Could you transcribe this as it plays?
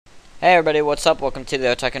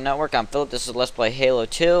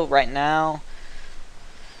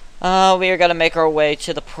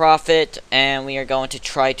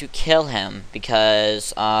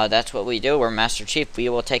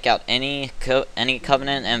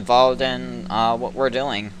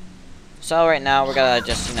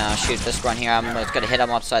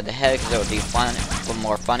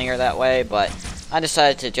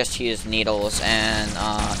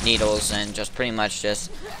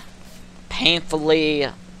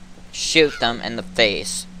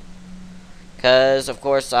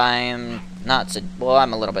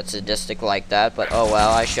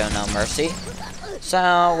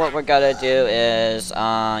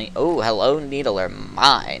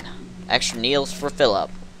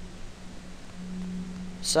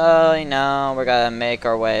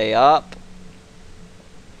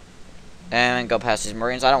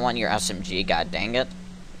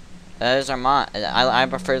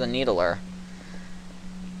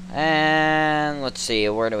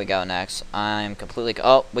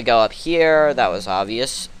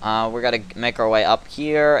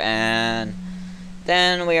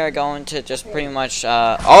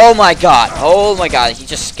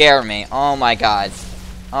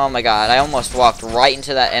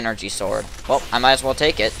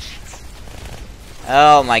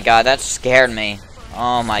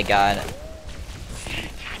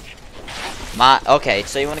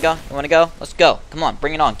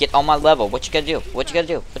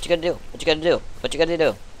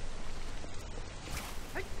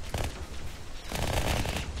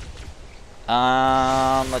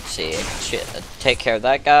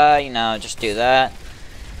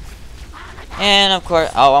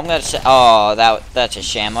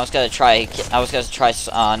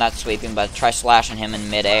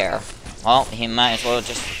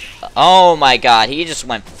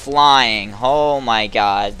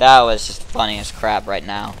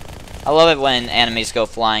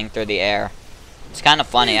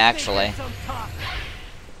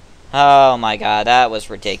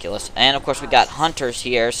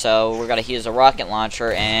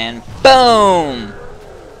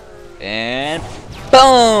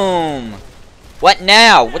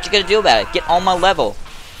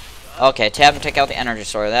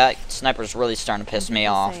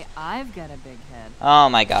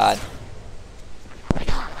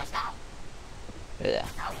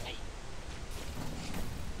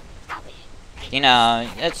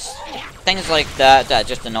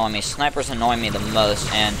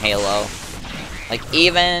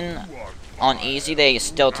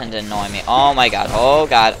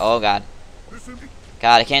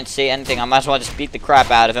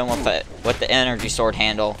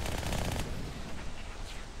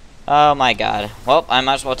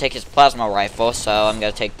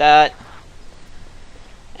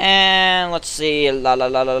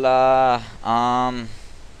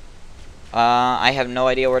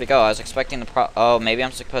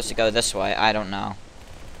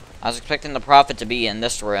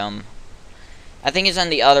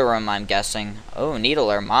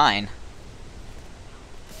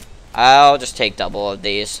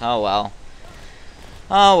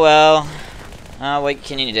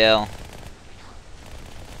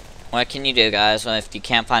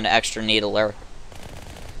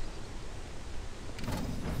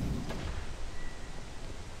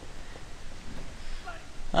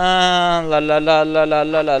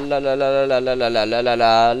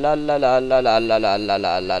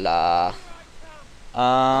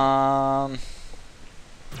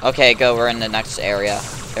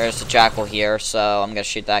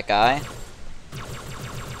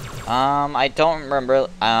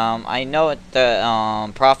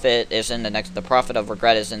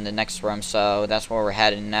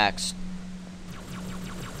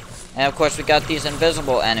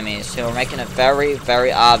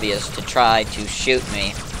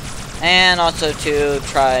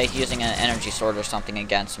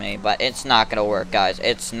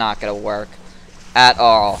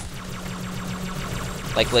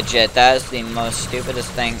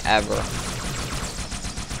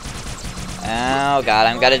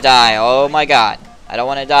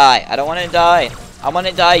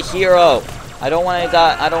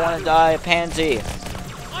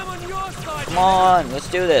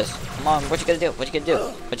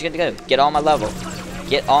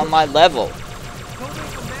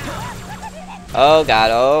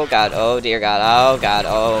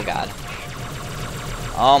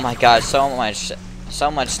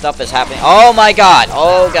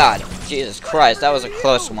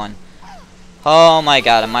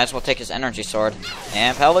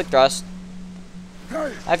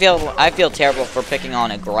I feel terrible for picking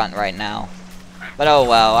on a grunt right now. But oh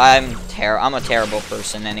well, I'm a terrible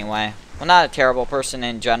person anyway. Well, not a terrible person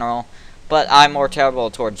in general, but I'm more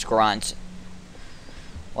terrible towards grunts.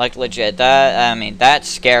 Like legit, that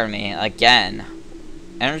scared me again.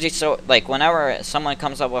 Energy sword, like whenever someone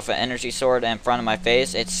comes up with an energy sword in front of my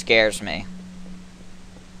face, it scares me.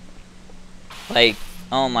 Like,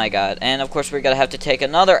 oh my god. And of course we're gonna have to take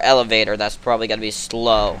another elevator that's probably gonna be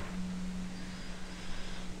slow.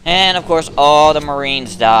 And of course all the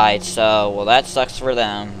Marines died, so well that sucks for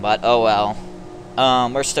them, but oh well.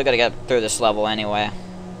 We're still gonna get through this level anyway.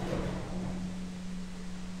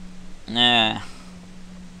 Nah.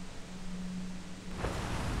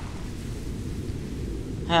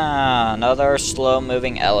 Another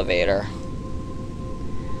slow-moving elevator.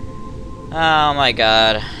 Oh my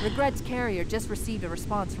god. Regret's carrier just received a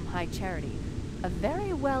response from High Charity. A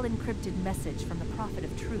very well-encrypted message from the Prophet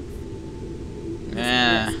of Truth.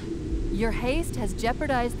 Yeah. Your haste has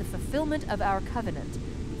jeopardized the fulfillment of our covenant,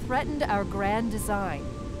 threatened our grand design.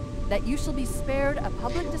 That you shall be spared a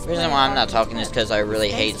public display. The reason why I'm not talking is because I really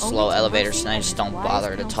hate slow elevators and I just don't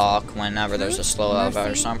bother to talk whenever there's a slow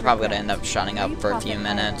elevator, so I'm probably going to end up shutting up for a few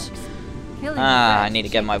minutes. I need to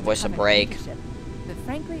give my voice a break. But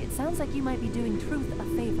frankly, it sounds like you might be doing Truth a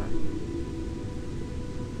favor.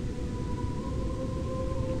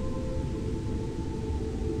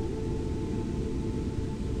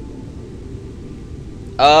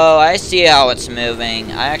 Oh, I see how it's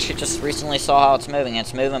moving. I actually just recently saw how it's moving.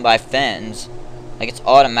 It's moving by fins. Like it's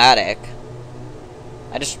automatic.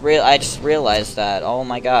 I just realized that. Oh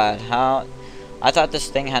my god. How I thought this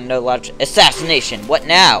thing had no logic. Assassination. What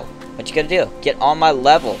now? What you gotta do? Get on my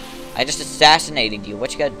level. I just assassinated you.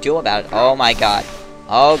 What you gotta do about it? Oh my god.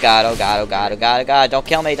 Oh god, oh god, oh god, oh god, oh god. Don't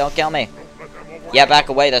kill me, don't kill me. Yeah, back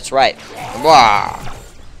away, that's right. Wah.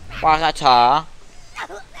 Wah-ta-ta.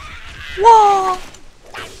 Wah.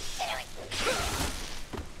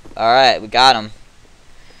 Alright, we got him.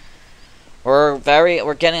 We're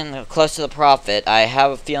getting close to the Prophet. I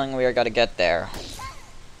have a feeling we are gonna get there.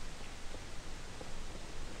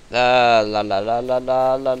 La la la la la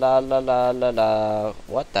la la la la la la.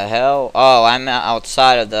 What the hell? Oh, I'm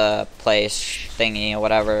outside of the place thingy or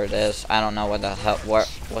whatever it is. I don't know what the hell what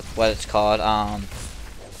it's called. I'm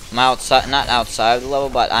outside, not outside of the level,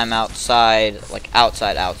 but I'm outside, like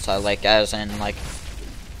outside, like as in like.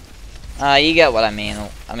 You get what I mean.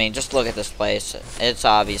 I mean, just look at this place. It's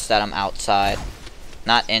obvious that I'm outside,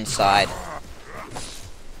 not inside.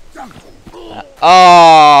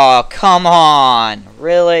 Oh, come on.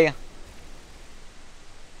 Really?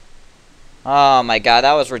 Oh my god,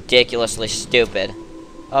 that was ridiculously stupid.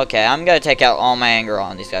 Okay, I'm gonna take out all my anger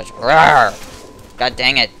on these guys. Rawr! God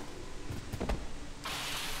dang it.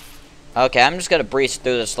 Okay, I'm just gonna breeze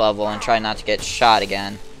through this level and try not to get shot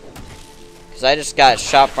again. I just got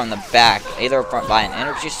shot from the back, either by an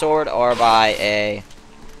energy sword or by a,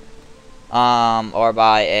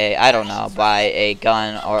 I don't know, by a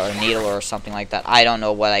gun or a needle or something like that. I don't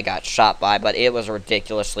know what I got shot by, but it was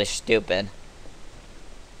ridiculously stupid.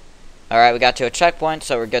 Alright, we got to a checkpoint,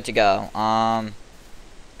 so we're good to go. Gonna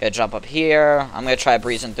jump up here. I'm gonna try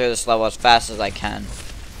breezing through this level as fast as I can.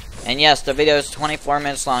 And yes, the video is 24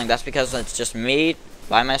 minutes long. That's because it's just me,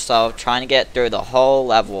 by myself, trying to get through the whole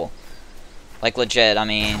level. Like legit, I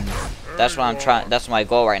mean, that's what I'm trying. That's my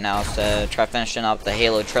goal right now, is to try finishing up the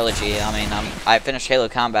Halo trilogy. I mean, I finished Halo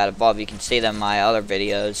Combat Evolved. You can see them in my other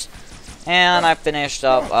videos, and I finished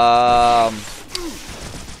up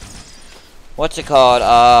what's it called?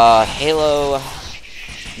 Halo.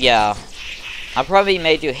 Yeah, I probably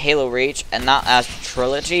may do Halo Reach, and not as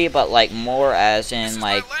trilogy, but like more as in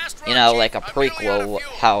like, you know, like a prequel.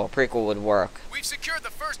 How a prequel would work. Secured the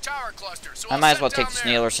first tower cluster, so I might as well take this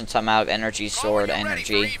needler since I'm out of energy sword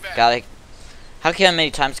energy. How many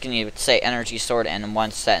times can you say energy sword in one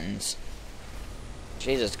sentence?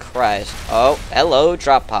 Jesus Christ. Oh, hello,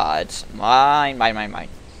 drop pods. Mine.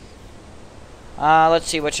 Let's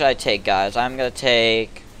see, what should I take, guys? I'm gonna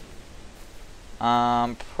take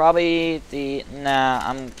probably the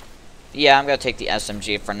I'm gonna take the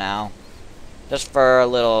SMG for now. Just for a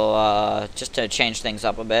little just to change things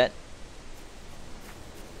up a bit.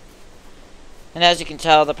 And as you can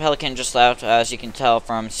tell, the Pelican just left, as you can tell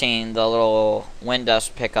from seeing the little wind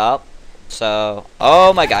dust pick up. So,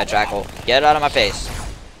 oh my god, Jackal. Get out of my face.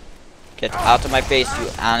 Get out of my face, you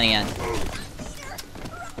alien.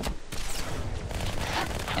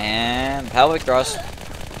 And pelvic thrust.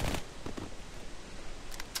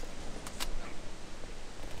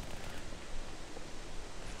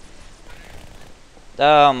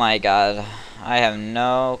 Oh my god. I have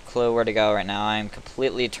no clue where to go right now. I am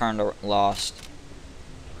completely lost.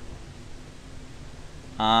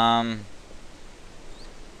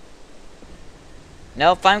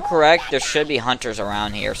 No, if I'm correct, there should be hunters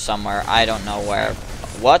around here somewhere. I don't know where.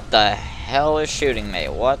 What the hell is shooting me?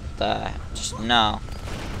 What the... Just no.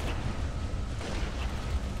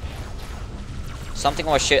 Something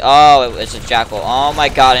was shoot. Oh, it's a jackal. Oh my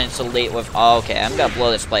god, and it's elite with... Oh, okay, I'm gonna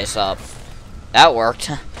blow this place up. That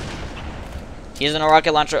worked. Using a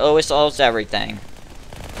rocket launcher always solves everything.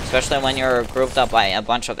 Especially when you're grouped up by a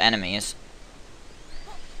bunch of enemies.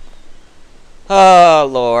 Oh,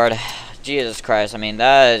 Lord. Jesus Christ, I mean,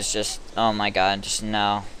 that is just... Oh my god, just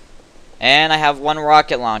no. And I have one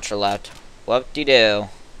rocket launcher left. Whoop-de-doo.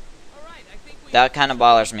 That kind of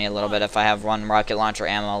bothers me a little bit if I have one rocket launcher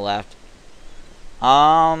ammo left.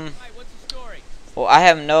 Well, I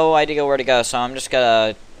have no idea where to go, so I'm just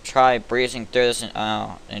gonna try breezing through this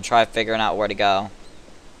and try figuring out where to go.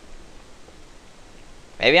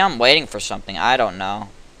 Maybe I'm waiting for something, I don't know.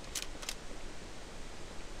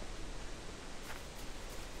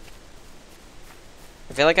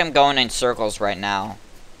 I feel like I'm going in circles right now.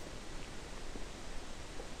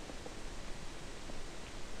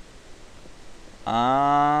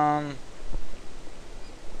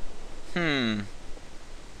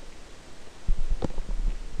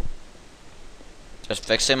 Just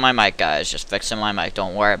fixing my mic, guys. Just fixing my mic.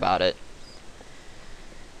 Don't worry about it.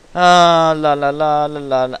 La la la la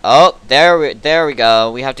la. Oh, there we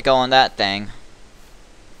go. We have to go on that thing.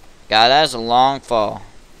 God, that is a long fall.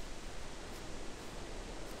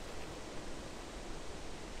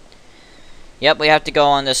 Yep, we have to go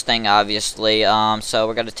on this thing, obviously. So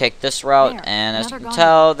we're gonna take this route, There, and as you another can guard.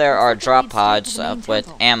 tell, there are Looks like drop it leads straight pods to the main with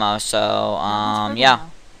temple. ammo. So, Further yeah.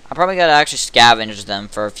 now. I probably gotta actually scavenge them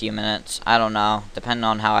for a few minutes. I don't know, depending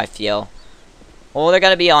on how I feel. Well, they're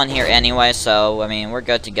gonna be on here anyway, so I mean, we're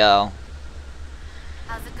good to go.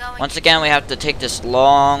 How's it going? Once again, we have to take this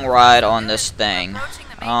long ride on this thing.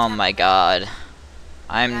 Oh my god.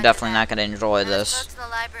 I'm definitely not gonna enjoy this.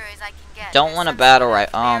 Don't want a battle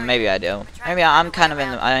rifle. Oh, maybe I do. Maybe I'm kind of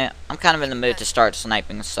in the I'm kind of in the mood to start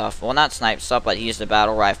sniping stuff. Well, not snipe stuff, but use the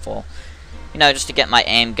battle rifle. You know, just to get my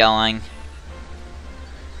aim going.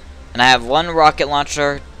 And I have one rocket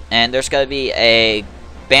launcher, and there's gonna be a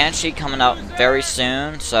Banshee coming up very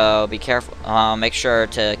soon, so be careful. Make sure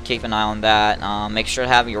to keep an eye on that. Make sure to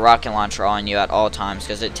have your rocket launcher on you at all times,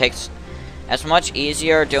 because it takes... It's much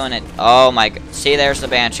easier doing it. Oh my... See, there's the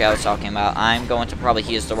Banshee I was talking about. I'm going to probably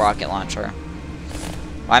use the rocket launcher.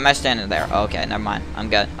 Why am I standing there? Okay, never mind. I'm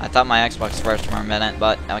good. I thought my Xbox first for a minute,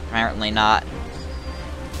 but apparently not.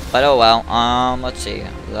 But oh well. Let's see.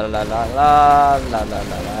 La la la la la la la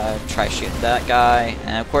la. Try shooting that guy.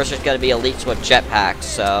 And of course, there's got to be elites with jetpacks,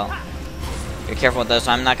 so be careful with those.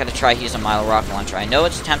 I'm not going to try using my rocket launcher. I know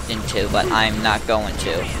it's tempting to, but I'm not going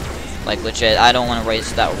to. Like, legit, I don't want to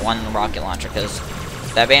waste that one rocket launcher, because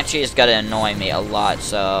that Banshee is going to annoy me a lot,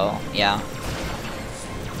 so, yeah.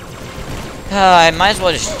 I might as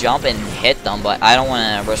well just jump and hit them, but I don't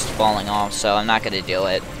want to risk falling off, so I'm not going to do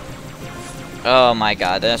it. Oh my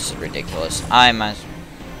god, this is ridiculous. Oh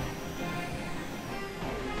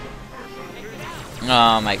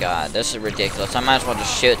my god, this is ridiculous. I might as well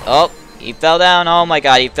just shoot. Oh, he fell down. Oh my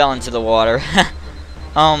god, he fell into the water.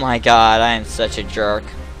 Oh my god, I am such a jerk.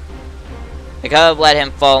 I could have let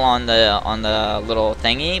him fall on the little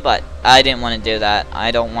thingy, but I didn't want to do that.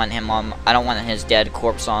 I don't want him on. I don't want his dead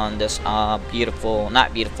corpse on this beautiful,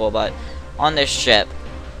 not beautiful, but on this ship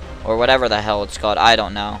or whatever the hell it's called. I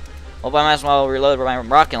don't know. Well, I might as well reload my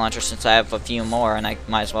rocket launcher since I have a few more, and I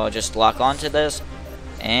might as well just lock onto this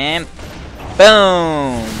and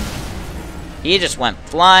boom. He just went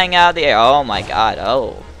flying out of the air. Oh my god.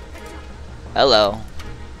 Oh, hello.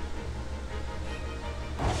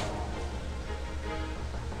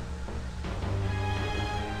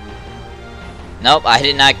 Nope, I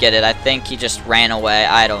did not get it. I think he just ran away.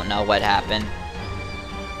 I don't know what happened.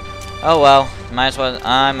 Oh well,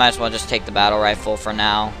 I might as well just take the battle rifle for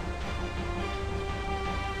now.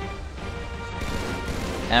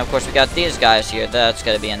 And of course we got these guys here. That's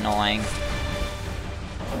gonna be annoying.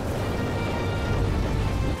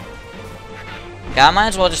 Yeah, I might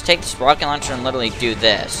as well just take this rocket launcher and literally do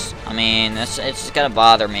this. I mean, it's gonna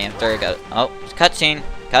bother me if there we go. Oh, cutscene.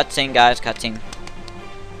 Cutscene, guys, cutscene.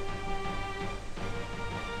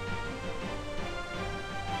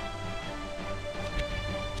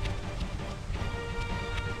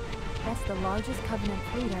 That's the largest Covenant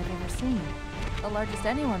fleet I've ever seen. The largest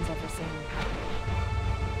anyone's ever seen.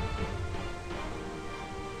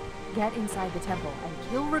 Get inside the temple and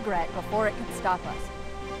kill Regret before it can stop us.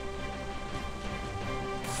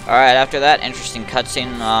 Alright, after that interesting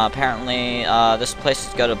cutscene, apparently this place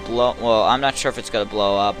is gonna blow. Well, I'm not sure if it's gonna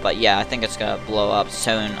blow up, but yeah, I think it's gonna blow up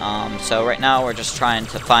soon. So right now we're just trying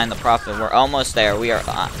to find the prophet. We're almost there. We are.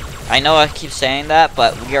 I know I keep saying that,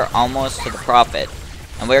 but we are almost to the prophet,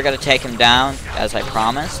 and we're gonna take him down as I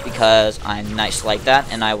promised, because I'm nice like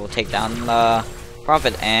that, and I will take down the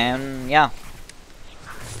prophet. And yeah.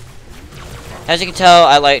 As you can tell,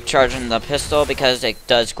 I like charging the pistol because it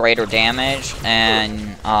does greater damage,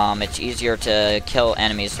 and it's easier to kill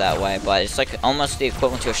enemies that way. But it's like almost the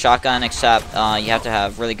equivalent to a shotgun, except you have to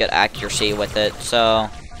have really good accuracy with it. So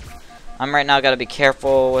I'm right now gotta be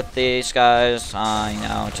careful with these guys. You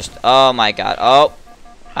know, just oh my god, oh,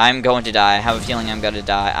 I'm going to die. I have a feeling I'm going to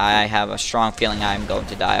die. I have a strong feeling I'm going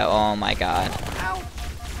to die. Oh my god.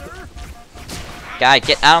 Guy,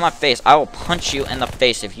 get out of my face. I will punch you in the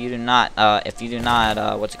face if you do not,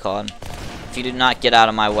 what's it called? If you do not get out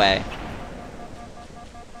of my way.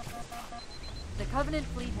 The Covenant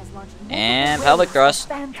fleet has launched And pelvic thrust.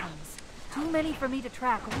 phantoms. Too many for me to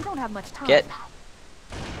track. We don't have much time. Get.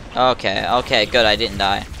 Okay, good, I didn't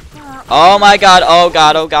die. Oh my god, oh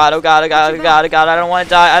god, oh god, oh god, oh god, oh god, oh god, I don't want to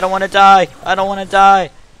die, I don't want to die, I don't want to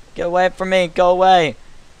die. Get away from me, go away.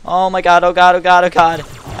 Oh my god, oh god, oh god, oh god.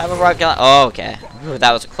 I have a rocket. Oh, okay. Ooh,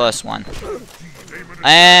 that was a close one.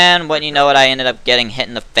 And when you know it, I ended up getting hit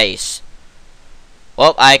in the face.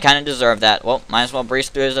 Well, I kind of deserved that. Well, might as well breeze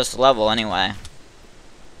through this level anyway.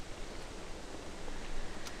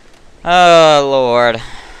 Oh, Lord.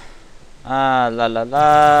 La la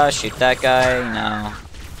la. Shoot that guy. No.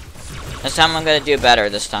 This time I'm gonna do better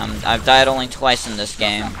this time. I've died only twice in this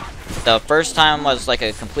game. The first time was like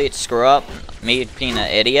a complete screw up, me being an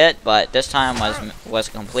idiot, but this time was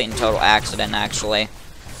a complete and total accident actually.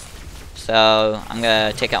 So I'm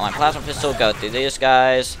gonna take out my plasma pistol, go through these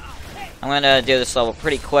guys. I'm gonna do this level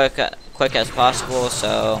pretty quick as possible.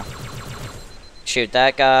 So shoot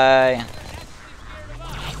that guy.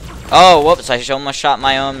 Oh, whoops! I almost shot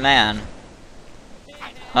my own man.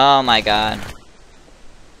 Oh my god.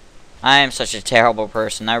 I am such a terrible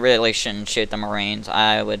person. I really shouldn't shoot the Marines.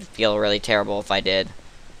 I would feel really terrible if I did.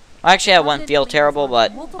 Well, actually, I wouldn't feel terrible,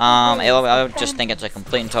 but I would just think it's a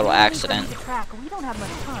complete and total accident.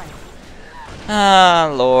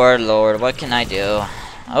 Ah, Lord, what can I do?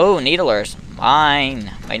 Oh, needlers, mine.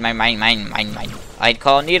 Mine. I'd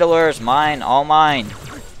call needlers mine, all mine.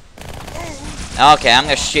 Okay, I'm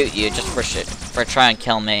gonna shoot you just for trying to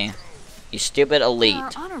kill me. You stupid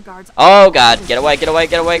elite. Oh god, get away.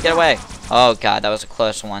 Oh god, that was a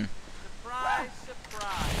close one.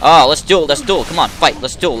 Oh, let's duel, come on, fight,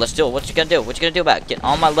 let's duel. What you gonna do? What you gonna do about it? Get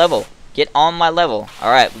on my level.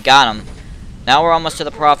 Alright, we got him. Now we're almost to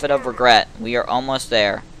the Prophet of Regret. We are almost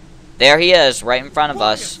there. There he is, right in front of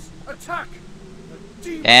us.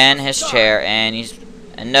 And his chair, and he's...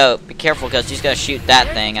 And no, be careful, because he's gonna shoot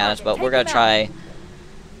that thing at us, but we're gonna try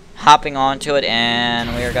hopping onto it,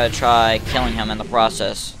 and we're gonna try killing him in the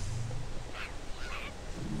process.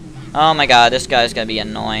 Oh my god, this guy's gonna be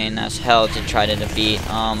annoying as hell to try to defeat.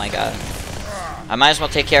 Oh my god. I might as well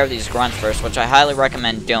take care of these grunts first, which I highly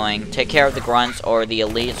recommend doing. Take care of the grunts or the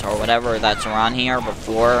elites or whatever that's around here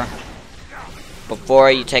before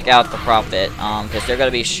you take out the Prophet, because they're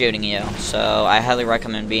gonna be shooting you. So I highly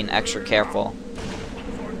recommend being extra careful.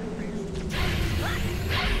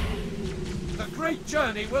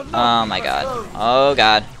 Oh my god. Oh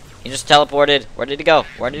god. He just teleported. Where did he go?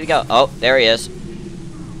 Oh, there he is.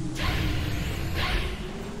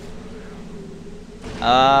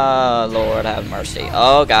 Oh, Lord have mercy.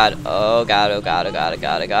 Oh god.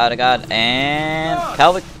 And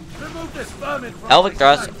pelvic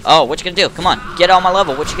thrust. Oh, what you gonna do? Come on. Get on my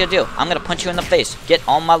level. What you gonna do? I'm gonna punch you in the face. Get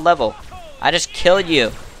on my level. I just killed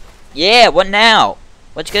you. Yeah, what now?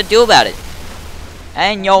 What you gonna do about it?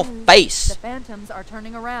 And your face. The phantoms are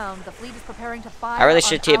turning around. The fleet is preparing to fire. I really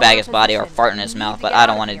should teabag his body or fart in his mouth, but I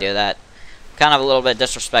don't want to do that. Kind of a little bit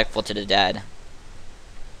disrespectful to the dead.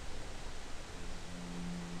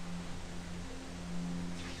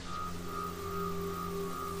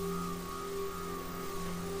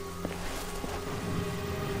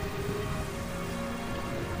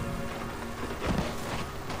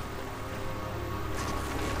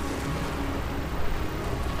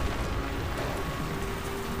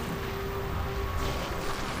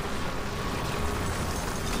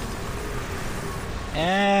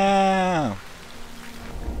 Yeah.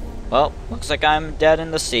 Well, looks like I'm dead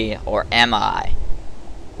in the sea. Or am I?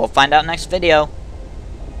 We'll find out next video.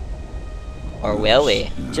 Or will we?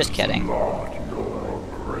 Just kidding. But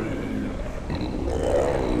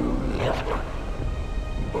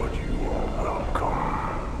you are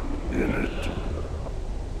welcome in it.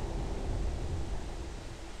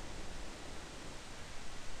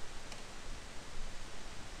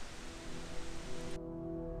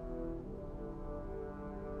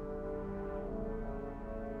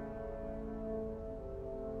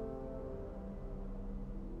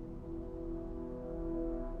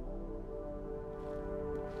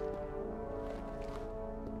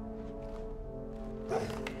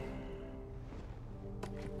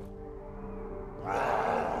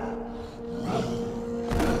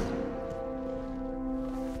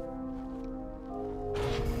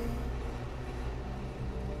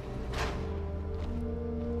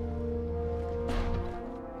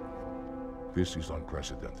 This is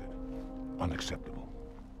unprecedented. Unacceptable.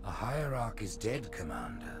 A hierarch is dead,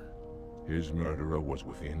 Commander. His murderer was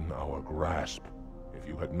within our grasp. If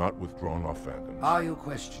you had not withdrawn our phantoms... Are you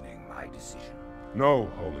questioning my decision? No,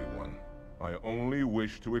 Holy One. I only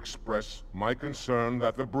wish to express my concern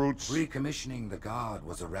that the brutes... Recommissioning the Guard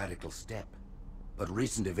was a radical step. But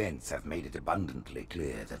recent events have made it abundantly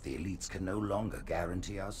clear that the elites can no longer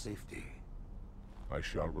guarantee our safety. I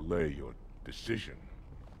shall relay your decision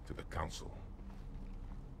to the Council.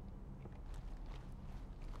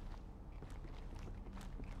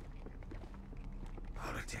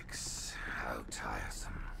 Politics, how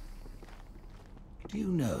tiresome. Do you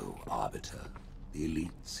know, Arbiter, the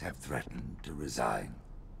elites have threatened to resign?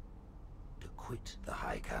 To quit the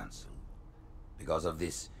High Council because of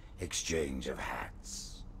this exchange of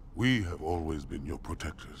hats. We have always been your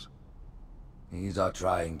protectors. These are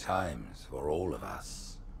trying times for all of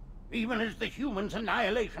us. Even as the humans'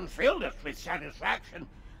 annihilation filled us with satisfaction,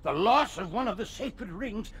 the loss of one of the sacred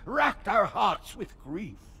rings racked our hearts with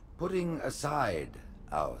grief. Putting aside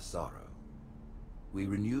our sorrow, we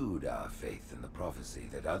renewed our faith in the prophecy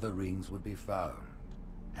that other rings would be found,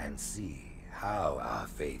 and see how our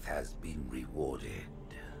faith has been rewarded.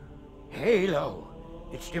 Halo,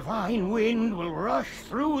 its divine wind will rush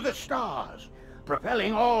through the stars,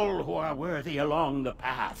 propelling all who are worthy along the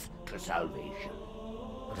path to salvation.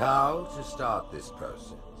 But how to start this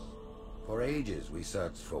process? For ages we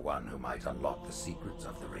searched for one who might unlock the secrets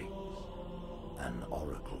of the rings. An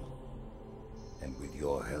oracle. And with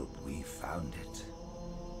your help we found it.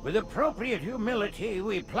 With appropriate humility,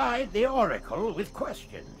 we plied the oracle with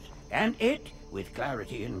questions, and it, with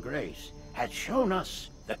clarity and grace, has shown us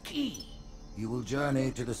the key. You will journey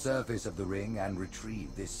to the surface of the ring and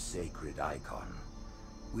retrieve this sacred icon.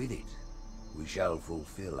 With it, we shall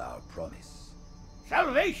fulfill our promise.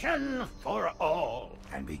 Salvation for all.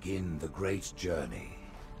 And begin the great journey.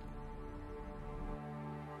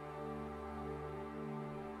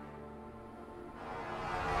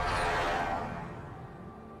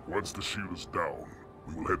 Once the shield is down,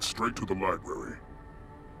 we will head straight to the library.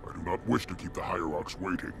 I do not wish to keep the hierarchs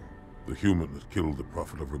waiting. The human that killed the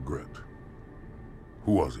Prophet of Regret.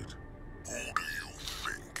 Who was it? Who do you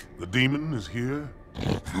think? The demon is here?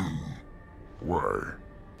 Why?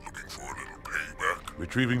 Looking for a little payback?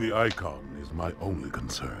 Retrieving the icon is my only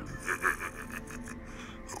concern.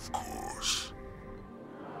 Of course.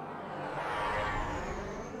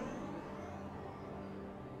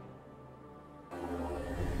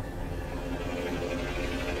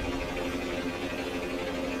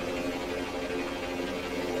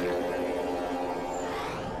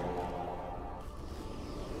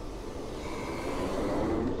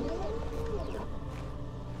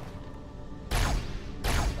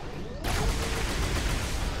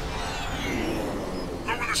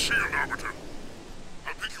 The shield, Arbiter.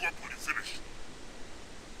 I'll pick you up when you finish.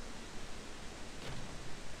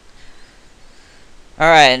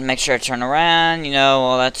 Alright, make sure to turn around, you know,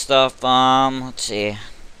 all that stuff. Let's see.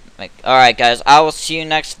 Alright, guys, I will see you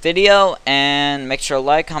next video, and make sure to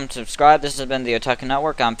like, comment, subscribe. This has been the Otaku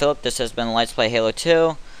Network. I'm Philip. This has been Let's Play Halo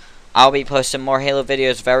 2. I'll be posting more Halo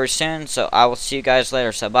videos very soon, so I will see you guys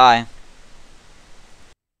later, so bye.